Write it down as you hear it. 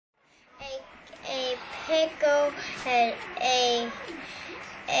pickle, a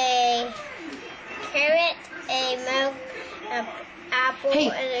carrot, a milk, an apple, Hey.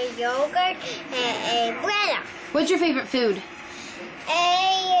 and a yogurt, and a banana. What's your favorite food?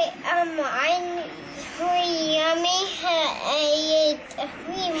 I'm really yummy.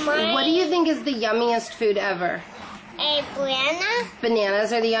 What do you think is the yummiest food ever? A banana.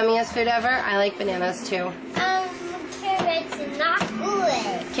 Bananas are the yummiest food ever? I like bananas too. Carrots are not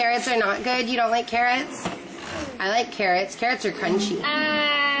good. Carrots are not good? You don't like carrots? I like carrots. Carrots are crunchy.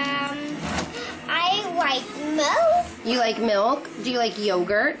 I like milk. You like milk? Do you like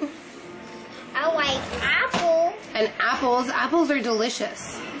yogurt? I like apple. And apples? Apples are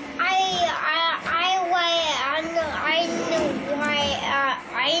delicious. I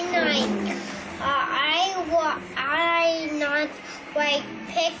not like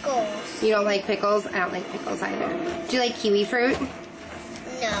pickles. You don't like pickles? I don't like pickles either. Do you like kiwi fruit?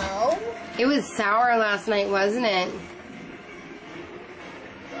 No. It was sour last night, wasn't it?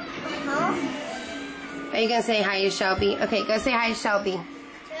 Huh? Are you going to say hi to Shelby? Okay, go say hi to Shelby.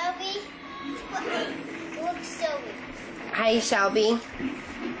 Shelby? Look, Shelby. Hi, Shelby.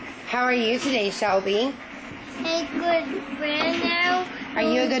 How are you today, Shelby? A good friend now. Are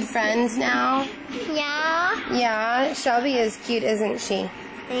you a good friend now? Yeah. Yeah, Shelby is cute, isn't she?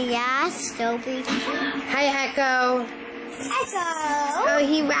 Yeah, Shelby. Hi, Echo. Echo. Oh,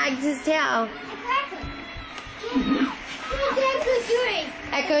 he wagged his tail. What's Echo doing?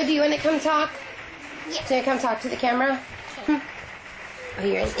 Echo, do you want to come talk? Yeah. Do you want to come talk to the camera? Oh,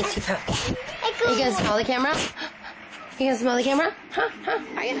 you're an itchy puppy. Echo. Are you going to smell the camera? You going to smell the camera? Huh?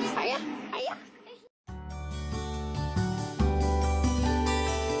 Are you? Are you? Are you?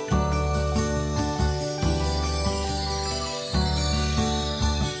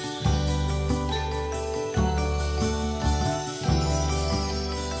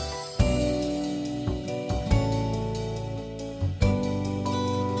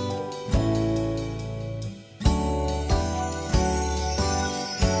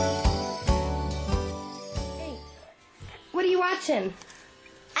 What are you watching?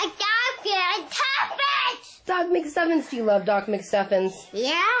 I got it. Perfect. Doc McStuffins. Do you love Doc McStuffins?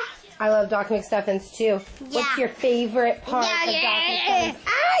 Yeah. I love Doc McStuffins too. Yeah. What's your favorite part Yeah, of yeah, Doc yeah. McStuffins?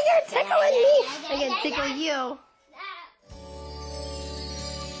 Ah, you're tickling me. I can tickle you.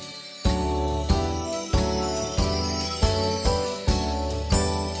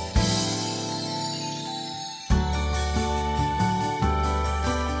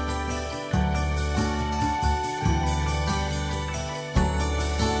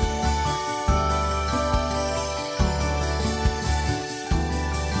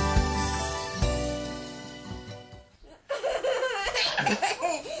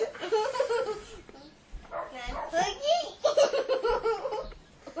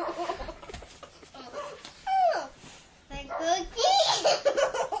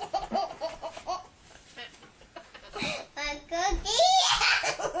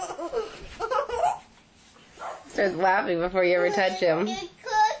 Starts laughing before you ever touch him.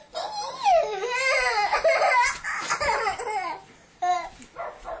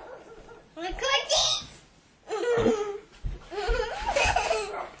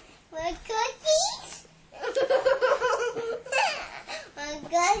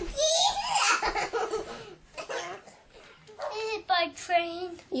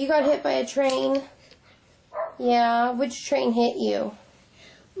 Train. You got hit by a train? Yeah, which train hit you?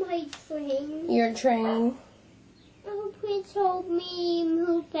 My train. Your train. Oh, please help me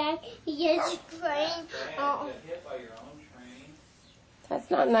move back. Yes, train. Oh. Hit by your own train.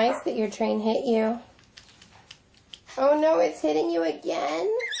 That's not nice that your train hit you. Oh no, it's hitting you again?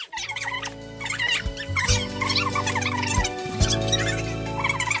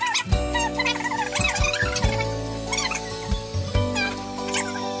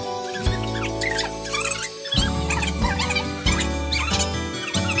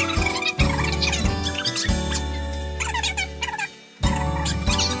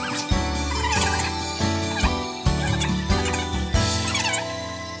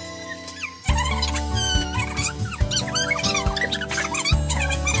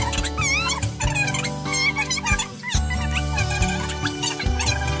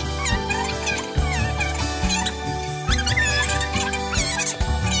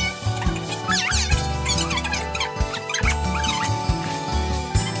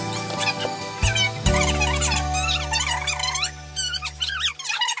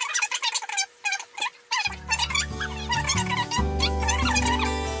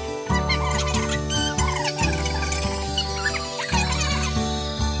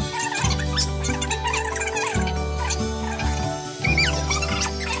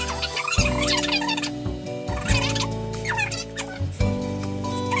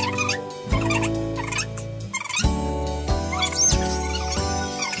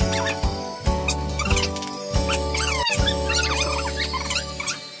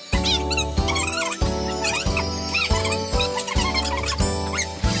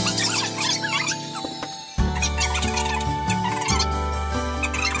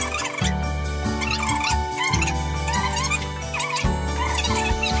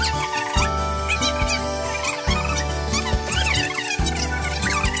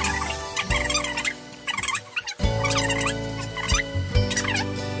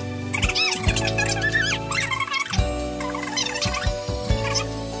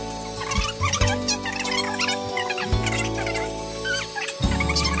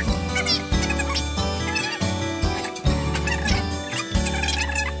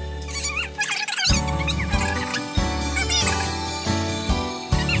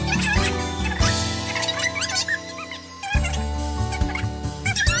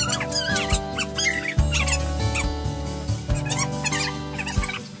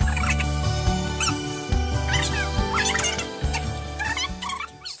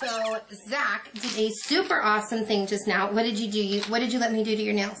 So Zach did a super awesome thing just now. What did you do? What did you let me do to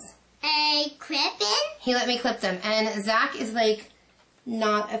your nails? Clipping? He let me clip them. And Zach is like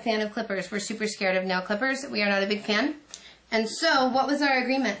not a fan of clippers. We're super scared of nail clippers. We are not a big fan. And so what was our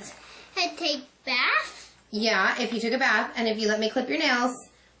agreement? I take bath? Yeah, if you took a bath and if you let me clip your nails,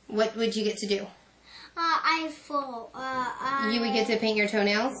 what would you get to do? You would get to paint your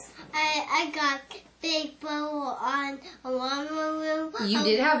toenails? I got big bubble on a Walmart room. You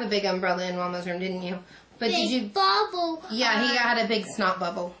did have a big umbrella in Walma's room, didn't you? But big did you? Bubble. Yeah, he had a big snot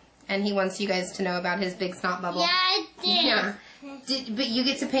bubble, and he wants you guys to know about his big snot bubble. Yeah, I did. Yeah. But you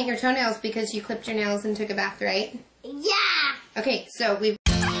get to paint your toenails because you clipped your nails and took a bath, right? Yeah. Okay, so we've.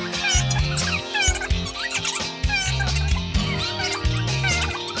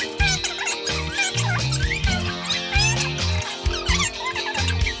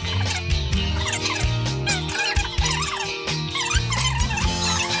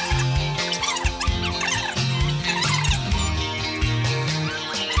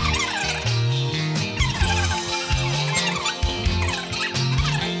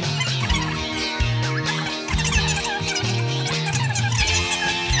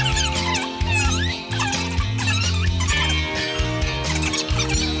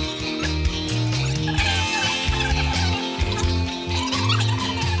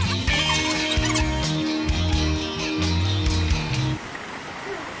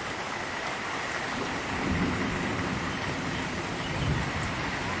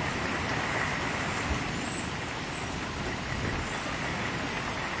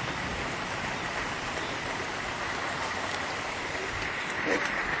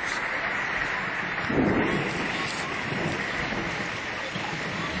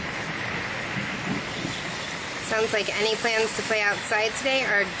 Sounds like any plans to play outside today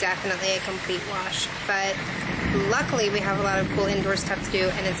are definitely a complete wash, but luckily we have a lot of cool indoor stuff to do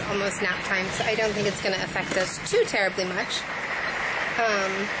and it's almost nap time, so I don't think it's going to affect us too terribly much.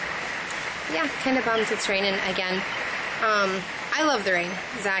 Yeah, kind of bummed it's raining again. I love the rain.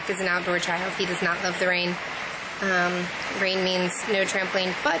 Zach is an outdoor child. He does not love the rain. Rain means no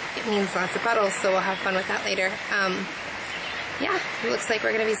trampoline, but it means lots of puddles, so we'll have fun with that later. Yeah, it looks like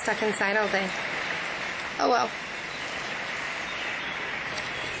we're going to be stuck inside all day. Oh well.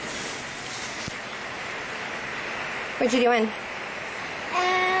 What you doing?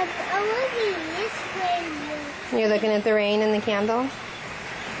 I'm looking this way. You're looking at the rain and the candle?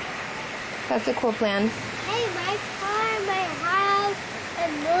 That's a cool plan. Hey, my car, my house,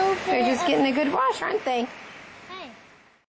 and moving. They're just getting a good wash, aren't they?